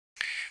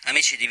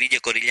Amici di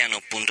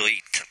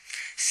videocorigliano.it,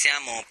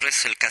 siamo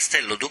presso il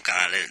Castello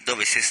Ducale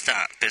dove si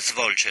sta per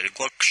svolgere il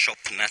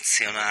workshop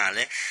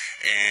nazionale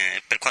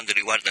per quanto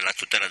riguarda la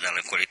tutela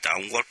della qualità,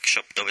 un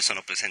workshop dove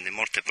sono presenti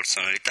molte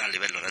personalità a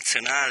livello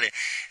nazionale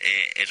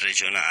e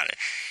regionale,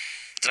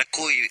 tra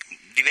cui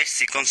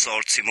diversi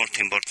consorzi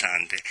molto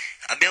importanti.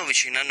 Abbiamo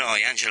vicino a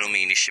noi Angelo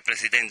Minisci,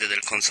 presidente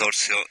del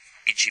Consorzio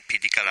IGP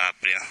di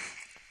Calabria.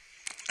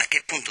 A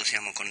che punto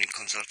siamo con il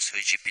Consorzio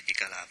IGP di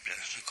Calabria?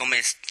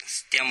 Come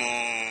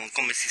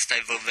si sta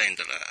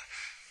evolvendo la...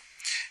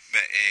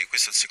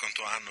 Questo è il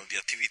secondo anno di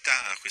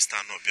attività.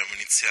 Quest'anno abbiamo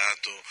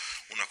iniziato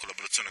una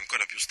collaborazione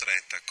ancora più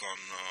stretta con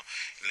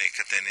le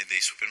catene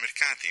dei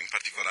supermercati, in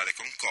particolare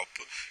con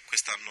Coop.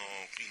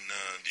 Quest'anno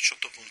in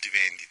 18 punti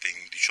vendite,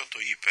 in 18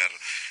 iper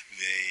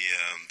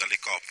dalle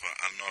Coop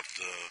al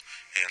nord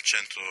e al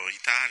centro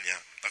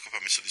Italia. La Coop ha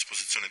messo a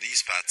disposizione degli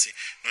spazi,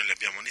 noi li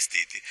abbiamo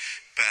allestiti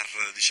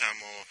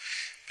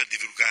per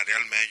divulgare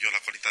al meglio la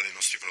qualità dei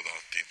nostri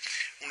prodotti.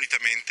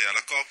 Unitamente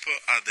alla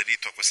Coop ha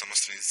aderito a questa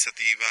nostra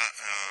iniziativa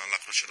la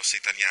Croce Rossa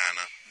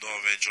Italiana,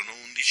 dove il giorno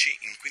 11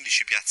 in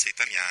 15 piazze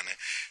italiane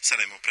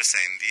saremo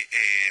presenti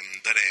e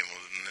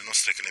daremo le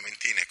nostre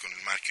clementine con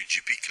il marchio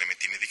IGP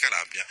Clementine di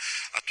Calabria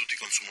a tutti i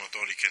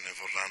consumatori che le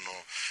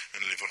vorranno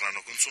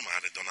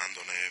consumare,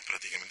 donandone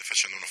praticamente,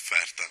 facendo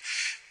un'offerta.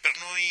 Per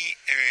noi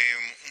è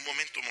un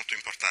momento molto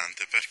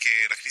importante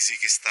perché la crisi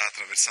che sta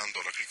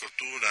attraversando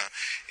l'agricoltura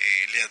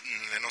e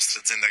le nostre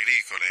aziende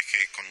agricole,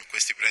 che con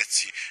questi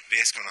prezzi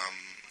riescono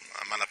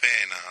a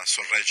malapena a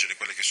sorreggere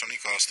quelli che sono i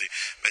costi,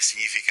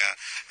 significa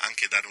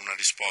anche dare una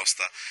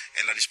risposta,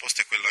 e la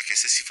risposta è quella che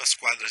se si fa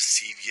squadra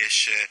si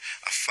riesce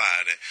a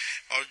fare.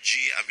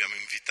 Oggi abbiamo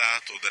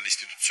invitato delle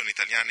istituzioni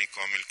italiane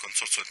come il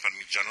Consorzio del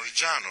Parmigiano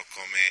Reggiano,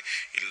 come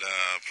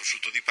il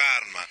prosciutto di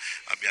Parma,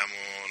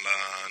 abbiamo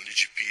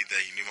l'IGP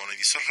dei limoni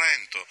di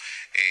Sorrento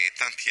e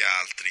tanti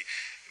altri.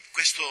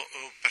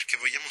 Questo perché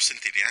vogliamo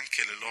sentire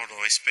anche le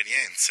loro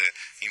esperienze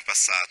in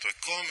passato e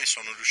come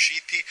sono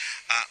riusciti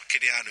a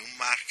creare un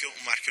marchio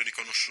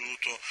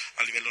riconosciuto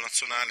a livello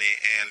nazionale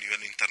e a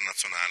livello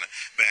internazionale.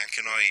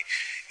 Anche noi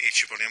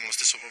ci poniamo lo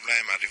stesso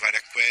problema, arrivare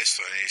a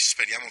questo, e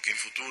speriamo che in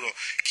futuro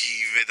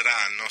chi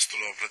vedrà il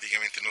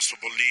nostro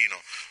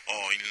bollino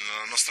o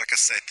la nostra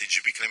cassetta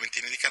IGP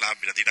Clementine di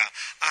Calabria dirà: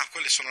 ah,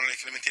 quelle sono le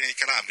clementine di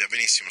Calabria,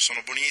 benissimo,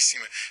 sono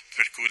buonissime,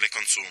 per cui le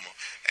consumo.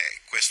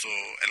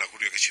 Questo è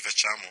l'augurio che ci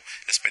facciamo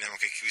e speriamo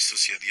che questo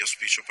sia di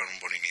auspicio per un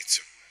buon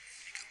inizio.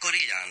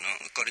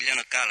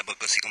 Corigliano Calabro,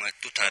 così come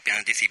tutta la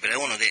piana di Sibila, è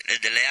una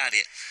delle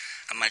aree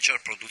a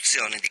maggior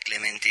produzione di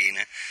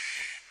clementine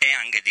e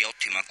anche di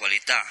ottima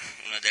qualità,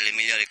 una delle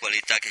migliori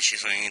qualità che ci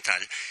sono in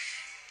Italia.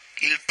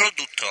 Il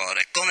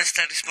produttore come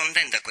sta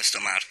rispondendo a questo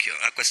marchio,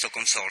 a questo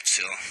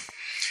consorzio?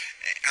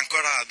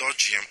 Ancora ad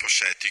oggi è un po'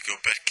 scettico,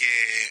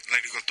 perché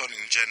l'agricoltore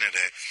in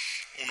genere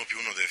 1 più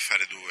 1 deve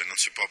fare 2, non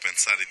si può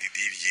pensare di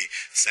dirgli: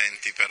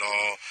 senti,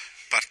 però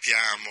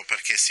partiamo,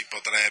 perché si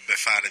potrebbe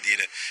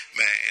dire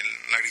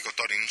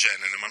l'agricoltore in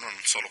genere, ma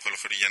non solo quello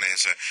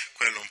coriglianese,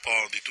 quello un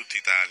po' di tutta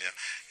Italia,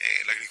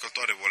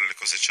 l'agricoltore vuole le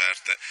cose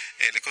certe,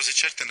 e le cose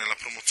certe nella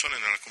promozione e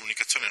nella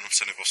comunicazione non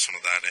se ne possono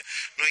dare.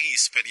 Noi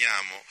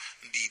speriamo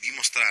di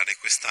dimostrare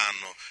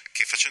quest'anno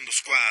che facendo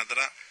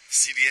squadra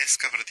si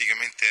riesca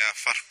praticamente a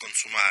far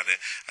consumare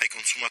ai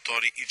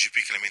consumatori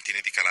IGP Clementine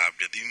di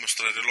Calabria, di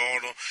dimostrare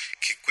loro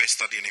che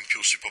questa linea in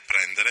più si può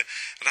prendere,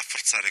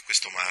 rafforzare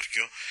questo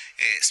marchio,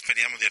 e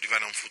speriamo di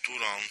arrivare a un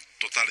futuro a un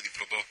totale di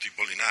prodotti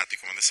bollinati,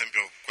 come ad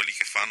esempio quelli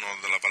che fanno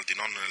della Val di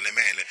Nonno nelle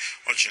mele.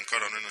 Oggi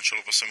ancora noi non ce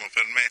lo possiamo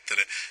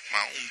permettere,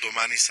 ma un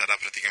domani sarà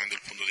praticamente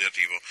il punto di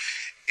arrivo.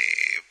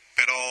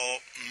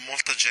 Però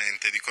molta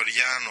gente di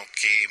Corigliano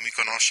che mi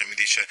conosce mi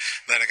dice: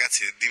 dai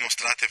ragazzi,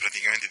 dimostrate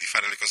praticamente di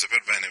fare le cose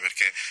per bene,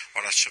 perché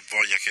ora c'è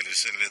voglia che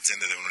le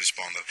aziende devono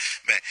rispondere.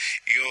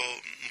 Io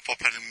un po'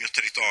 per il mio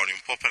territorio,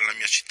 un po' per la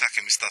mia città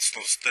che mi sta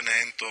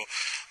sostenendo,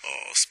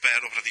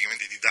 spero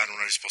praticamente di dare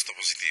una risposta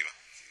positiva.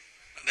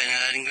 Bene,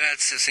 la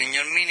ringrazio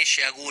signor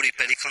Minici e auguri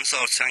per il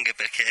consorzio, anche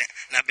perché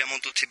ne abbiamo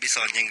tutti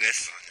bisogno in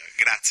questo.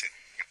 Grazie.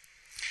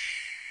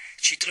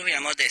 Ci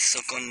troviamo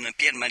adesso con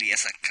Pier Maria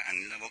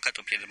Saccani,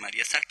 l'avvocato Pier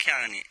Maria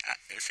Saccani,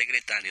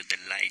 segretario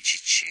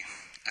dell'AIGC,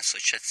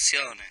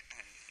 Associazione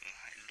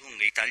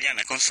Lunga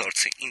Italiana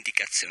Consorzi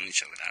Indicazioni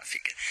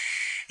Geografiche.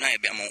 Noi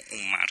abbiamo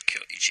un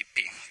marchio IGP,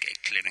 che è il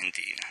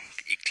Clementine,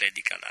 il Cle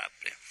di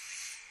Calabria.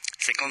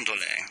 Secondo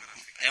lei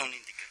è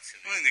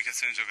un'indicazione?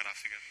 Un'indicazione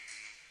geografica.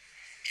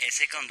 E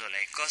secondo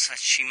lei cosa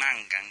ci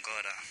manca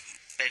ancora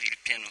per il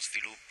pieno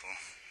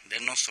sviluppo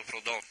del nostro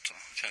prodotto?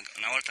 Cioè,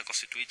 una volta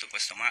costituito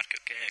questo marchio,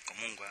 che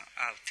comunque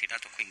ha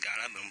tirato qui in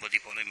Calabria un po' di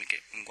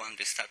polemiche, in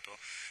quanto è stato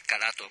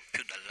calato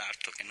più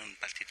dall'alto che non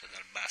partito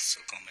dal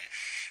basso,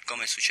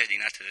 come succede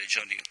in altre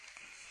regioni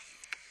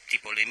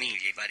tipo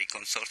l'Emilia, i vari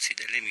consorzi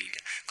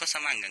dell'Emilia, cosa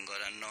manca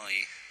ancora a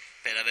noi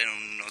per avere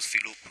uno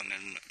sviluppo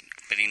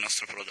per il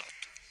nostro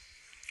prodotto?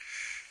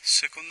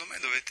 Secondo me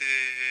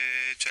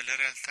le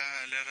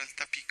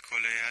realtà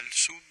piccole al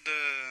sud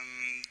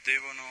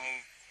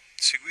devono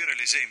seguire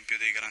l'esempio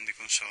dei grandi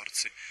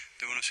consorzi,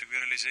 devono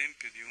seguire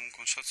l'esempio di un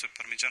consorzio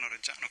parmigiano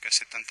reggiano che ha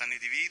 70 anni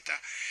di vita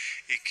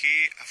e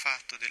che ha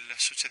fatto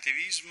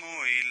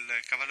dell'associativismo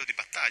il cavallo di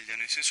battaglia,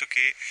 nel senso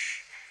che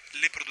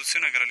le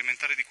produzioni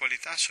agroalimentari di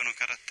qualità sono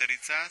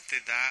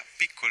caratterizzate da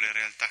piccole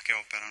realtà che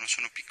operano,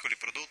 sono piccoli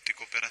prodotti,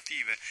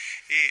 cooperative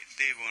e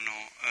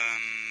devono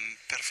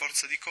per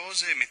forza di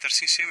cose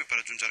mettersi insieme per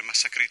raggiungere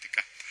massa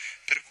critica.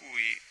 Per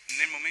cui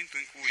nel momento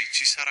in cui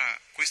ci sarà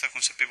questa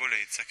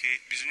consapevolezza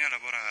che bisogna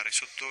lavorare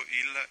sotto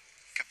il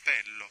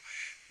cappello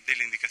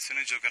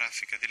dell'indicazione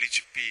geografica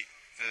dell'IGP,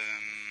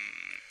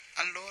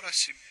 allora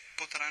si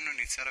potranno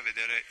iniziare a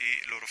vedere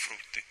i loro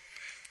frutti.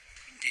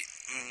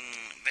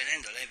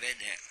 Vedendo, lei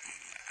vede,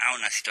 ha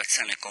una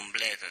situazione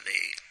completa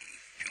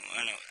più o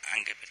meno,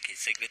 anche perché il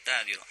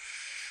segretario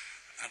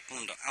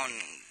appunto ha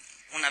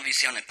una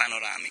visione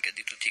panoramica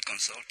di tutti i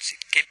consorzi.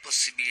 Che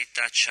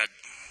possibilità c'ha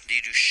di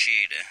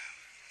riuscire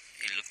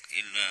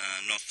il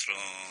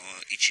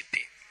nostro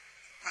ICP?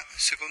 Ma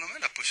secondo me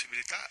la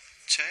possibilità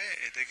c'è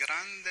ed è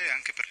grande,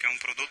 anche perché è un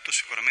prodotto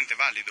sicuramente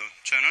valido,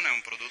 cioè non è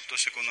un prodotto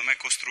secondo me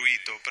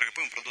costruito, perché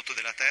poi è un prodotto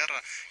della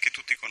terra che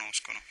tutti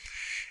conoscono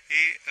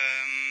e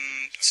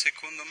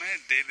secondo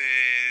me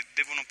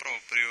devono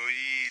proprio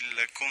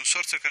i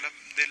consorzi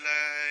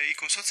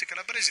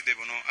calabresi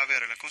devono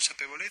avere la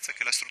consapevolezza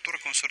che la struttura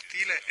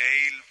consortile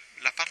è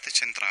la parte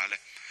centrale,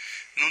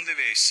 non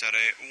deve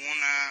essere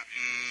una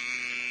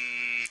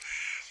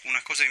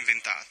cosa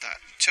inventata.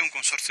 C'è un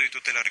consorzio di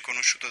tutela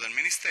riconosciuto dal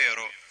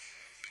Ministero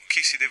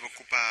che si deve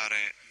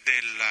occupare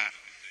della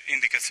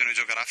indicazione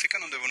geografica,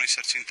 non devono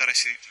esserci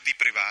interessi di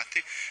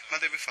privati, ma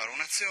deve fare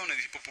un'azione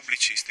di tipo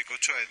pubblicistico,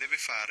 cioè deve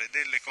fare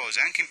delle cose,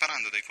 anche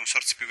imparando dai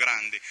consorzi più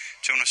grandi.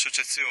 C'è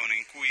un'associazione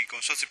in cui i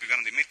consorzi più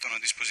grandi mettono a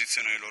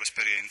disposizione le loro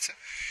esperienze,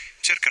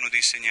 cercano di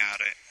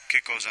insegnare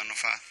che cosa hanno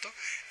fatto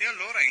e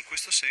allora in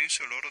questo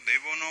senso loro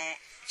devono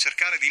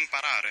cercare di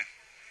imparare.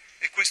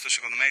 E questo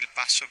secondo me è il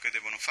passo che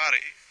devono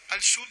fare.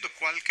 Al sud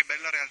qualche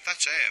bella realtà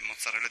c'è,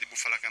 mozzarella di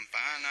bufala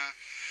campana,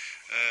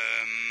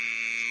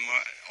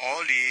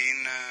 oli,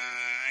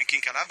 anche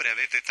in Calabria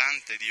avete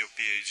tante DOP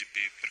e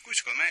IGP, per cui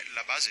secondo me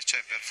la base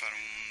c'è per fare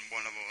un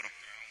buon lavoro.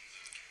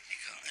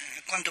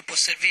 Quanto può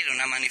servire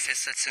una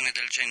manifestazione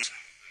del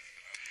genere?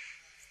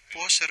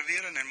 Può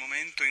servire nel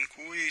momento in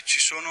cui ci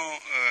sono,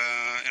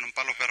 e non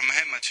parlo per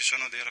me, ma ci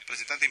sono dei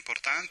rappresentanti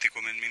importanti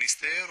come il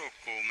Ministero,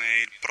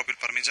 come proprio il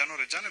parmigiano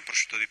reggiano e il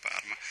prosciutto di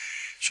Parma.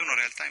 Sono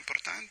realtà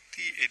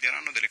importanti e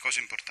diranno delle cose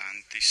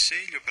importanti. Se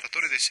gli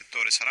operatori del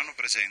settore saranno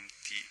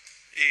presenti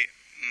e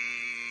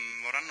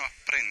vorranno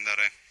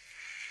apprendere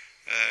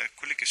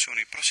quelli che sono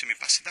i prossimi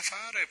passi da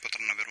fare,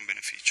 potranno avere un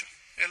beneficio.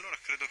 E allora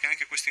credo che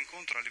anche questo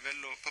incontro a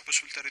livello proprio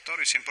sul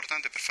territorio sia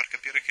importante per far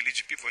capire che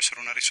l'IGP può essere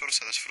una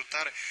risorsa da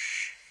sfruttare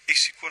e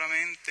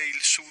sicuramente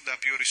il sud ha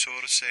più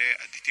risorse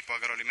di tipo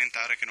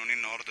agroalimentare che non il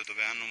nord,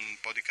 dove hanno un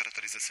po' di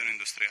caratterizzazione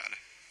industriale.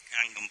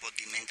 Anche un po'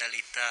 di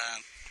mentalità,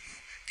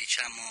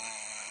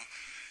 diciamo,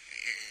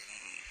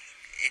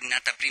 è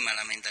nata prima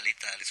la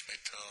mentalità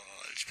rispetto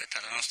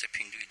alla nostra, è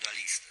più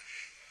individualista.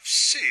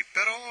 Sì,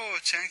 però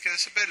c'è anche da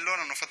sapere,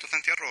 loro hanno fatto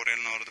tanti errori al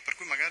nord, per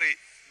cui magari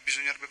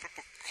bisognerebbe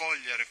proprio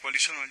cogliere quali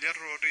sono gli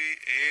errori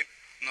e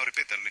non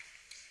ripeterli.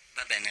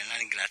 Va bene, la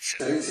ringrazio.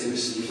 Stare insieme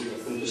significa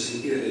appunto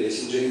sentire delle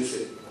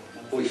esigenze,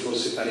 ma poi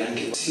forse fare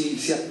anche...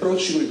 Si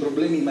approccino i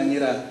problemi in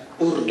maniera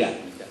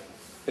organica,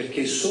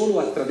 perché solo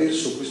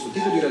attraverso questo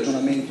tipo di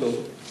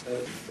ragionamento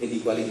e di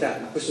qualità,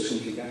 ma questo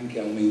significa anche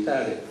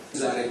aumentare,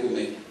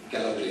 come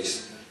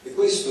calabrese. E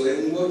questo è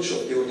un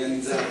workshop che è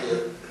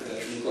organizzato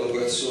in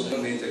collaborazione,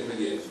 come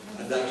dire,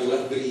 ha dato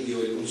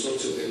l'abbrivio il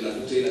Consorzio per la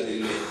tutela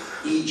delle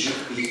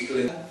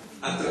IGP,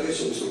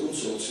 attraverso questo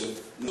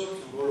consorzio.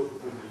 Un ruolo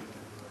pubblico,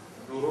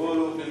 un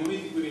ruolo nel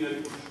momento in cui viene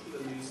riconosciuto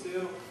dal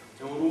Ministero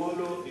è un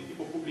ruolo di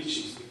tipo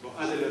pubblicistico,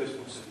 ha delle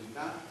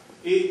responsabilità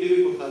e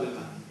deve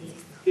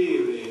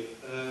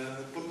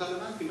portarle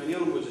avanti in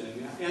maniera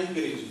omogenea e anche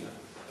rigida.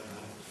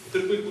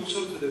 Per cui il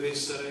consorzio deve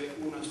essere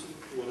una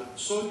struttura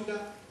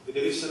solida e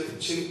deve essere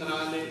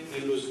centrale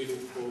nello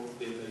sviluppo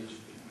della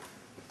IGP.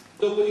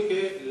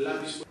 Dopodiché la